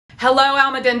Hello,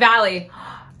 Almaden Valley.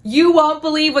 You won't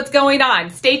believe what's going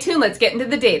on. Stay tuned. Let's get into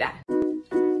the data.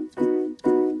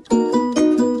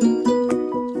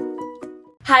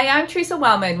 Hi, I'm Theresa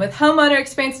Wellman with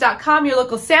homeownerexperience.com, your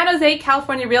local San Jose,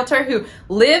 California realtor who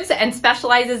lives and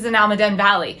specializes in Almaden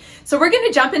Valley. So we're going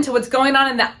to jump into what's going on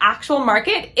in the actual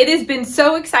market. It has been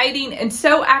so exciting and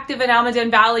so active in Almaden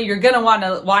Valley. You're going to want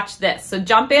to watch this. So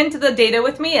jump into the data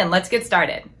with me and let's get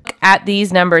started. At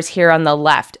these numbers here on the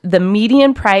left, the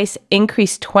median price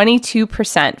increased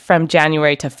 22% from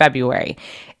January to February,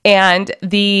 and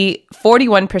the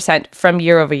 41% from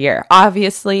year over year.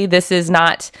 Obviously, this is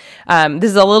not, this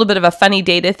is a little bit of a funny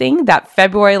data thing that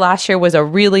February last year was a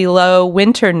really low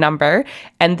winter number,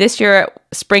 and this year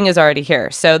spring is already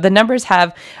here. So the numbers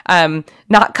have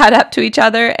not caught up to each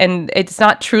other, and it's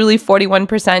not truly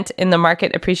 41% in the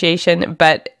market appreciation,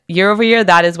 but year over year,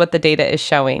 that is what the data is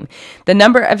showing. The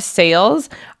number of sales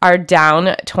are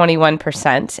down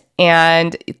 21%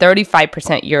 and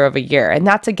 35% year over year. And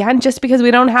that's again, just because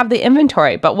we don't have the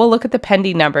inventory, but we'll look at the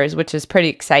pending numbers, which is pretty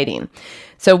exciting.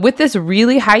 So with this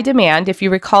really high demand, if you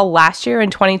recall last year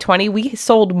in 2020, we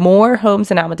sold more homes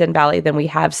in Almaden Valley than we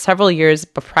have several years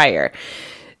prior.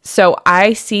 So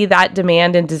I see that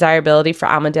demand and desirability for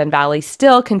Almaden Valley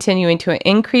still continuing to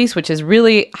increase, which is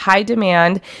really high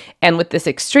demand. And with this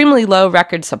extremely low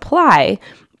record supply,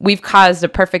 we've caused a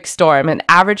perfect storm, and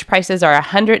average prices are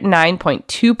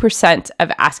 109.2%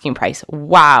 of asking price.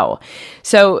 Wow.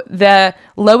 So the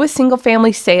lowest single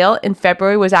family sale in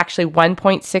February was actually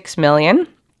 1.6 million.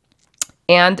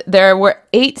 And there were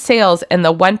 8 sales in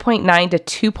the $1.9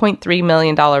 to $2.3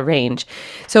 million range.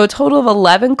 So a total of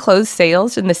 11 closed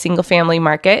sales in the single family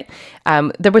market.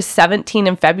 There was 17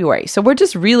 in February. So we're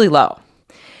just really low.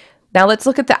 Now let's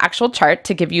look at the actual chart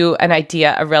to give you an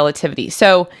idea of relativity.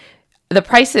 So the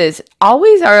prices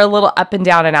always are a little up and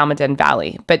down in Almaden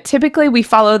Valley, but typically we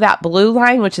follow that blue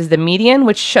line, which is the median,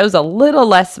 which shows a little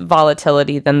less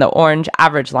volatility than the orange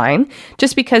average line,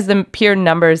 just because the pure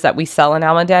numbers that we sell in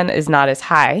Almaden is not as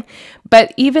high.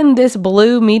 But even this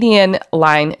blue median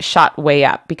line shot way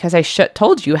up because I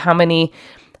told you how many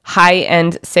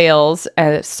high-end sales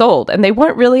sold, and they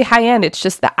weren't really high-end. It's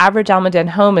just the average Almaden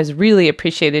home is really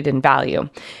appreciated in value.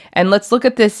 And let's look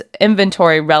at this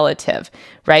inventory relative,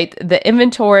 right? The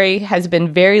inventory has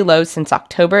been very low since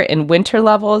October in winter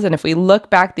levels, and if we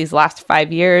look back these last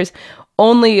 5 years,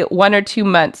 only 1 or 2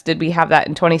 months did we have that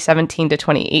in 2017 to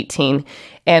 2018,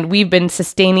 and we've been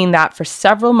sustaining that for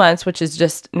several months, which is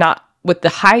just not, with the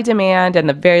high demand and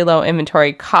the very low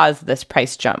inventory, caused this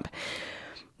price jump.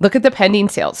 Look at the pending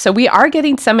sales. So we are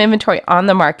getting some inventory on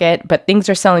the market, but things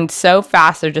are selling so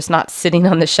fast, they're just not sitting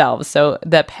on the shelves. So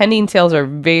the pending sales are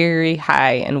very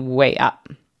high and way up.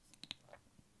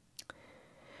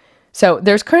 So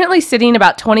there's currently sitting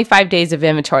about 25 days of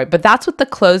inventory, but that's with the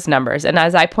closed numbers. And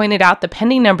as I pointed out, the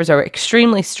pending numbers are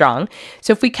extremely strong.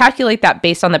 So if we calculate that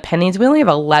based on the pendings, we only have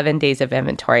 11 days of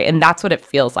inventory. And that's what it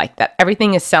feels like, that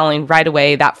everything is selling right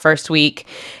away that first week.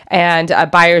 And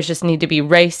buyers just need to be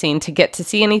racing to get to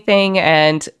see anything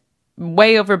and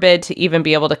way overbid to even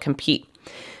be able to compete.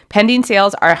 Pending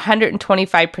sales are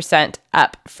 125%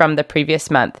 up from the previous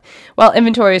month, while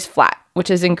inventory is flat, which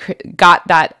has got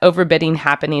that overbidding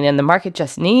happening, and the market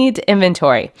just needs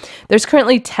inventory. There's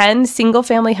currently 10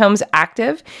 single-family homes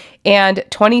active and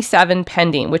 27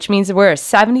 pending, which means we're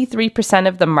 73%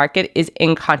 of the market is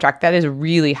in contract. That is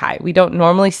really high. We don't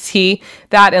normally see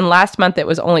that, and last month it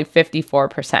was only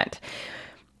 54%.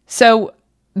 So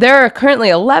there are currently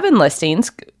 11 listings,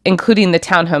 including the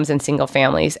townhomes and single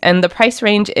families, and the price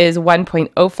range is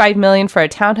 $1.05 million for a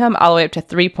townhome all the way up to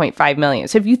 $3.5 million.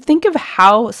 So if you think of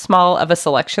how small of a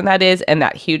selection that is and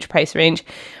that huge price range,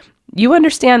 you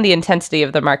understand the intensity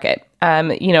of the market.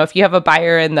 You know, if you have a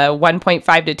buyer in the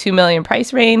 1.5 to 2 million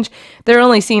price range, they're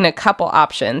only seeing a couple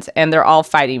options and they're all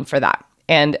fighting for that.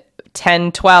 And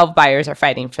 10, 12 buyers are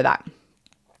fighting for that.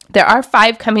 There are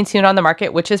 5 coming soon on the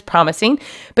market, which is promising,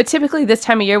 but typically this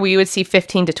time of year we would see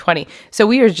 15 to 20. So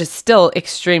we are just still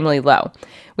extremely low.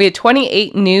 We had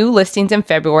 28 new listings in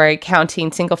February,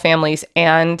 counting single families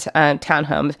and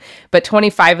townhomes, but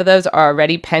 25 of those are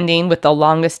already pending with the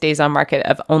longest days on market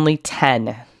of only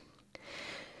 10.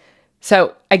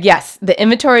 So yes, the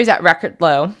inventory is at record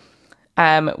low.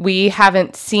 We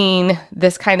haven't seen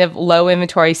this kind of low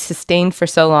inventory sustained for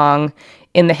so long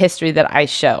in the history that I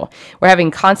show. We're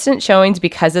having constant showings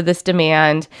because of this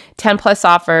demand, 10 plus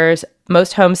offers,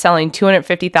 most homes selling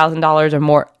 $250,000 or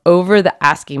more over the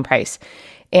asking price.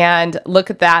 And look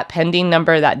at that pending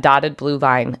number, that dotted blue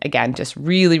line. Again, just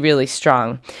really, really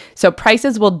strong. So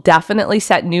prices will definitely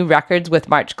set new records with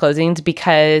March closings,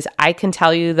 because I can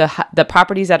tell you the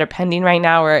properties that are pending right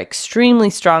now are extremely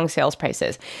strong sales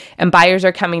prices. And buyers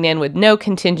are coming in with no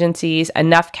contingencies,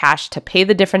 enough cash to pay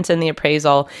the difference in the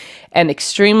appraisal, and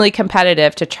extremely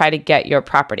competitive to try to get your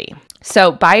property.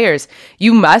 So buyers,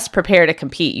 you must prepare to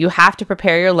compete. You have to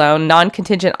prepare your loan.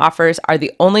 Non-contingent offers are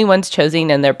the only ones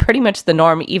chosen, and they're pretty much the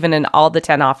norm even in all the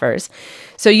 10 offers.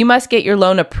 So you must get your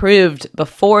loan approved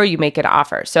before you make an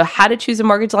offer. So how to choose a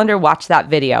mortgage lender, watch that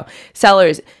video.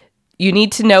 Sellers, you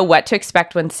need to know what to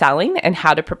expect when selling and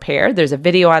how to prepare. There's a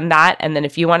video on that. And then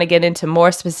if you want to get into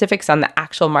more specifics on the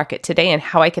actual market today and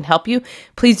how I can help you,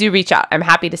 please do reach out. I'm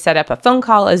happy to set up a phone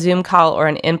call, a Zoom call, or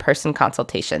an in-person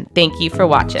consultation. Thank you for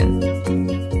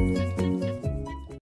watching.